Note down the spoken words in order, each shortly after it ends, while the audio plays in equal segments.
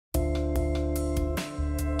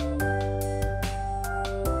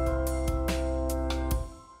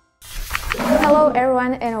Hello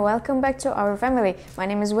everyone and welcome back to our family. My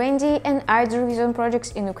name is Wendy and I do reason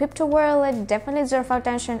projects in the crypto world that definitely deserve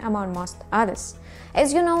attention among most others.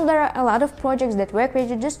 As you know, there are a lot of projects that were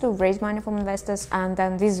created just to raise money from investors and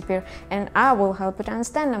then disappear, and I will help you to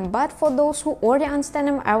understand them. But for those who already understand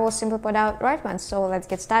them, I will simply put out the right ones, so let's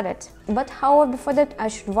get started. But however, before that, I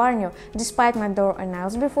should warn you, despite my thorough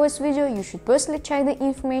analysis before this video, you should personally check the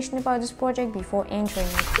information about this project before entering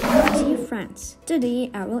it. Dear friends, today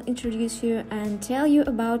I will introduce you and tell you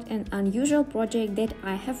about an unusual project that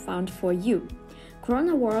I have found for you.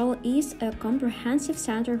 Corona World is a comprehensive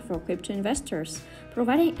center for crypto investors,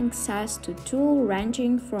 providing access to tools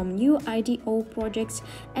ranging from new IDO projects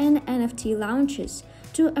and NFT launches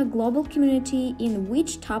to a global community in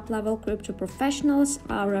which top-level crypto professionals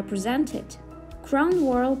are represented. Crown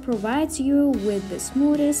World provides you with the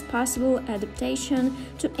smoothest possible adaptation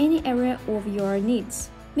to any area of your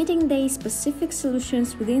needs, meeting the specific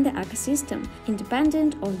solutions within the ecosystem,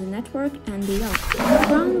 independent of the network and beyond.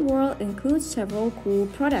 Crown World includes several cool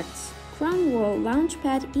products. Crown World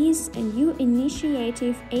Launchpad is a new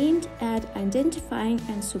initiative aimed at identifying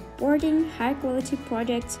and supporting high-quality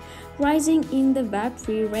projects rising in the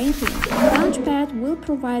Web3 ranking. Launchpad will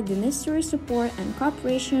provide the necessary support and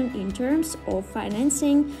cooperation in terms of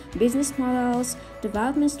financing, business models,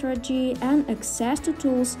 development strategy, and access to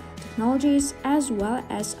tools, technologies, as well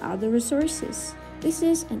as other resources. This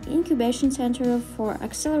is an incubation center for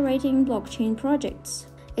accelerating blockchain projects.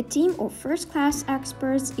 A team of first-class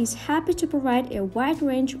experts is happy to provide a wide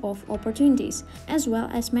range of opportunities, as well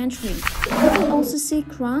as mentoring. You can also see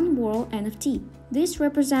Crown World NFT. This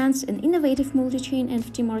represents an innovative multi-chain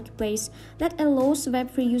NFT marketplace that allows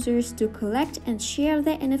Web3 users to collect and share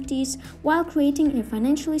their NFTs while creating a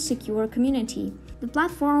financially secure community. The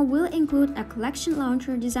platform will include a collection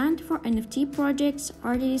launcher designed for NFT projects,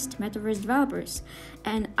 artists, metaverse developers,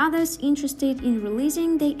 and others interested in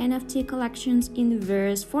releasing their NFT collections in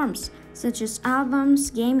various forms, such as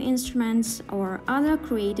albums, game instruments, or other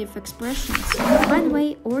creative expressions. By the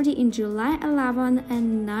way, already in July 11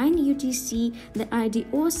 and 9 UTC, the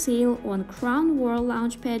IDO sale on Crown World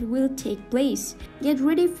Launchpad will take place. Get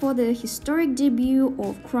ready for the historic debut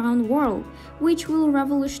of Crown World, which will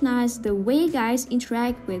revolutionize the way guys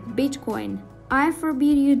interact with Bitcoin. I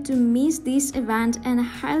forbid you to miss this event and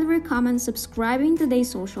highly recommend subscribing to their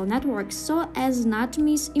social networks so as not to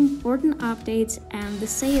miss important updates and the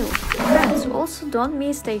sale. Friends, also don't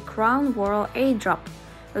miss the Crown World airdrop.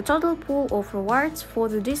 The total pool of rewards for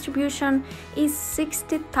the distribution is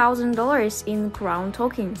 $60,000 in Crown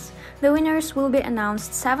tokens. The winners will be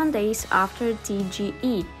announced 7 days after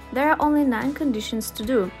TGE. There are only 9 conditions to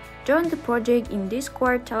do. Join the project in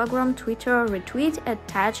Discord, Telegram, Twitter, retweet,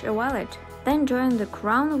 attach a wallet. Then join the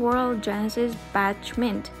Crown World Genesis Batch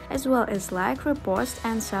Mint, as well as like, repost,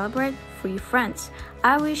 and celebrate free friends.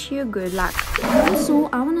 I wish you good luck. Also,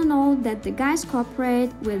 I want to know that the guys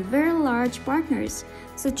cooperate with very large partners,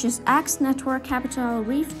 such as X Network Capital,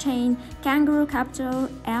 Reef Chain, Kangaroo Capital,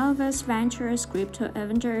 Elvis Ventures, Crypto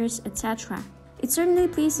Avengers, etc. It certainly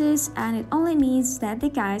pleases, and it only means that the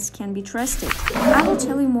guys can be trusted. I will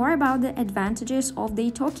tell you more about the advantages of the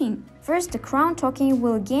token. First, the Crown token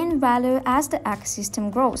will gain value as the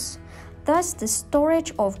ecosystem grows. Thus, the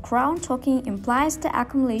storage of Crown token implies the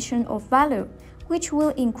accumulation of value, which will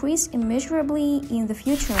increase immeasurably in the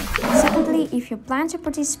future. Secondly, if you plan to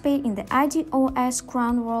participate in the IDOS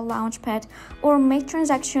Crown World Launchpad or make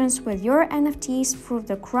transactions with your NFTs through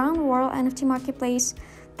the Crown World NFT marketplace,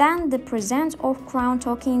 then the presence of Crown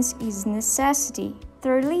tokens is a necessity.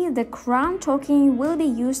 Thirdly, the Crown token will be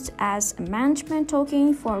used as a management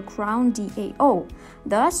token for Crown DAO.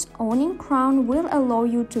 Thus, owning Crown will allow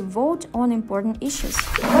you to vote on important issues.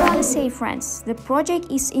 What I want to say, friends, the project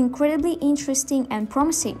is incredibly interesting and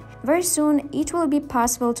promising. Very soon, it will be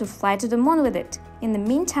possible to fly to the moon with it. In the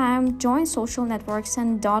meantime, join social networks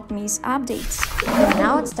and don't miss updates. And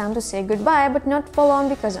now it's time to say goodbye, but not for long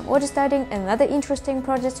because I'm already starting another interesting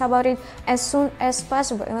project about it as soon as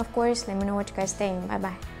possible. And of course, let me know what you guys think. Bye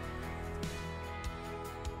bye.